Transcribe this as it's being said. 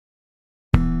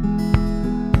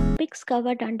topics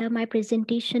covered under my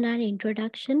presentation are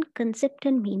introduction, concept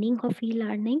and meaning of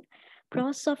e-learning,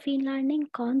 pros of e-learning,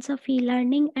 cons of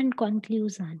e-learning, and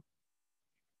conclusion.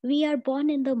 We are born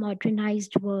in the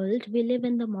modernized world. We live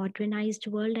in the modernized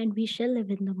world and we shall live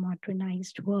in the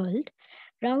modernized world.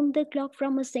 Round the clock,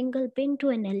 from a single pin to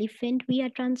an elephant, we are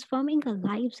transforming our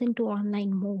lives into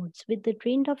online modes. With the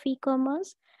trend of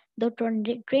e-commerce, the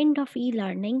trend of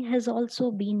e-learning has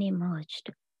also been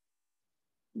emerged.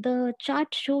 The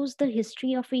chart shows the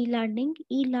history of e-learning.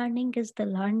 E-learning is the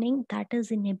learning that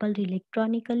is enabled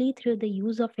electronically through the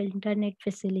use of internet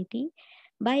facility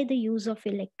by the use of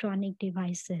electronic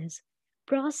devices.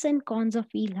 Pros and cons of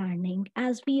e-learning.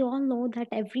 As we all know that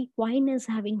every coin is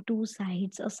having two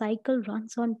sides, a cycle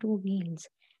runs on two wheels.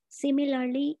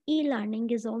 Similarly, e-learning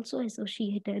is also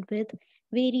associated with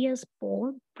various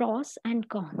pros and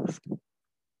cons.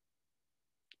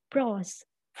 Pros.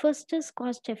 First is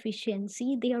cost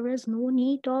efficiency. There is no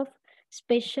need of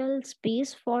special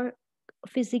space for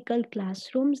physical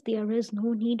classrooms. There is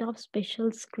no need of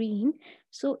special screen.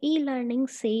 So e-learning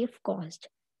save cost.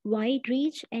 Wide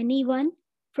reach, anyone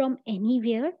from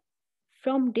anywhere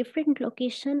from different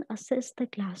location assess the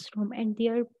classroom, and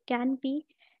there can be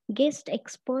guest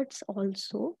experts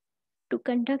also to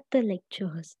conduct the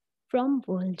lectures from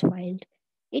worldwide.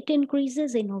 It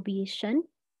increases innovation.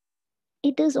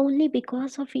 It is only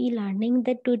because of e-learning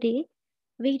that today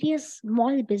various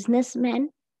small businessmen,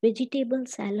 vegetable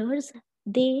sellers,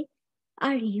 they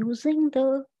are using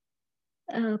the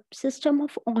system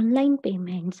of online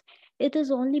payments. It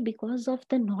is only because of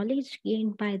the knowledge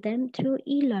gained by them through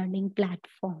e-learning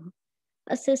platform.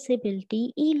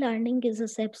 Accessibility. E-learning is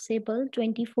accessible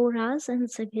 24 hours and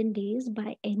 7 days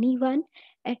by anyone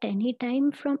at any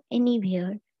time from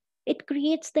anywhere. It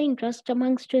creates the interest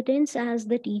among students as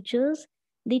the teachers.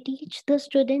 They teach the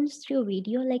students through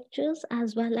video lectures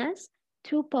as well as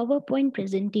through PowerPoint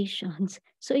presentations.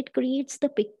 So it creates the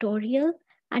pictorial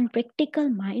and practical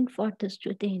mind for the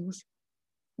students.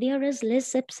 There is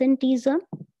less absenteeism.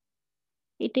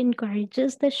 It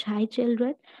encourages the shy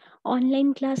children.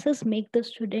 Online classes make the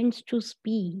students to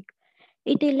speak.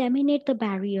 It eliminates the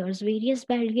barriers, various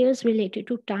barriers related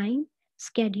to time,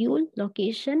 schedule,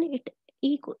 location.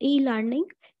 E-learning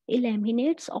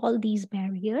eliminates all these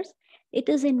barriers. It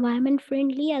is environment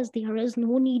friendly as there is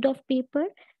no need of paper.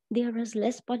 There is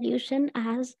less pollution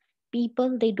as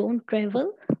people they don't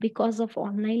travel because of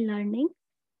online learning.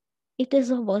 It is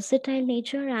a versatile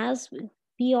nature as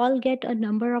we all get a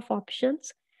number of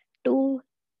options to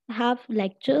have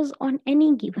lectures on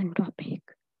any given topic.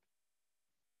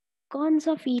 Cons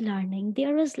of e-learning.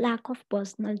 There is lack of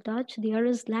personal touch. There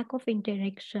is lack of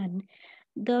interaction.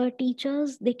 The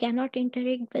teachers, they cannot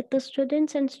interact with the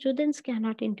students and students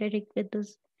cannot interact with the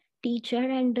teacher,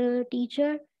 and the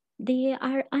teacher, they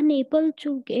are unable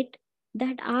to get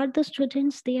that are the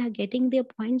students they are getting their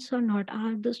points or not,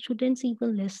 are the students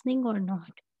even listening or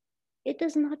not. It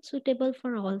is not suitable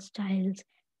for all styles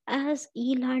as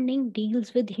e-learning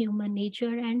deals with human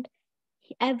nature and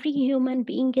every human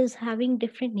being is having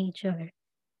different nature.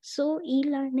 So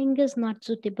e-learning is not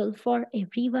suitable for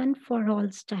everyone for all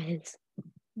styles.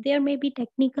 There may be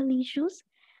technical issues,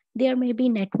 there may be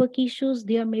network issues,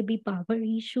 there may be power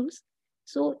issues.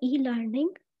 So e-learning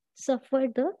suffer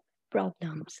the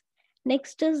problems.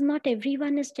 Next is not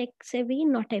everyone is tech savvy,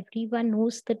 not everyone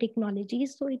knows the technology,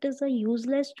 so it is a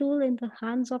useless tool in the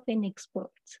hands of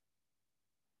inexperts.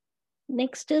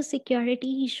 Next is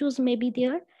security issues may be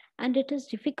there, and it is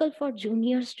difficult for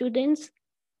junior students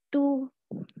to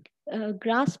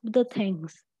grasp the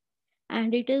things,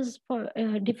 and it is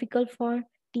difficult for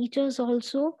teachers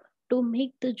also to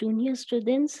make the junior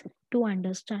students to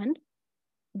understand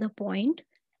the point.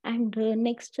 And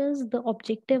next is the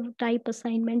objective type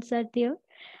assignments are there,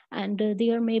 and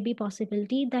there may be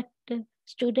possibility that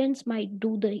students might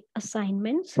do the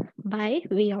assignments by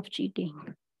way of cheating.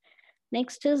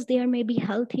 Next is there may be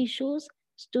health issues.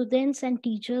 Students and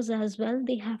teachers as well,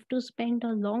 they have to spend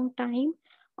a long time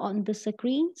on the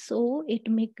screen. So it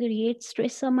may create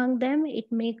stress among them.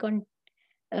 It may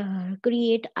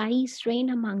create eye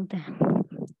strain among them.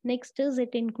 Next is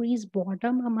it increase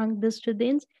boredom among the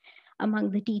students,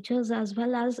 among the teachers, as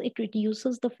well as it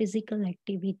reduces the physical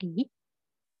activity.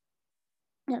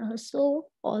 So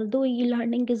although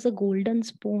e-learning is a golden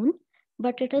spoon,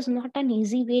 but it is not an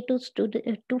easy way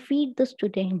to feed the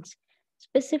students,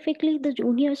 specifically the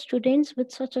junior students with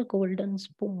such a golden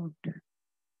spoon.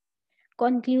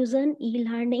 Conclusion,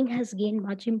 e-learning has gained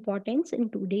much importance in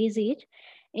today's age.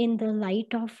 In the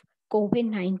light of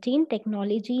COVID-19,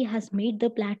 technology has made the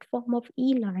platform of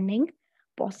e-learning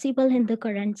possible in the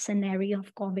current scenario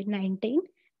of COVID-19.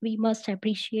 We must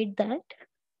appreciate that.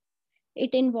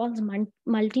 It involves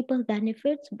multiple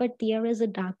benefits, but there is a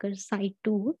darker side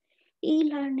too.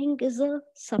 E-learning is a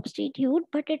substitute,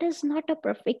 but it is not a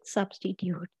perfect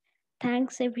substitute.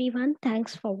 Thanks everyone.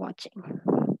 Thanks for watching.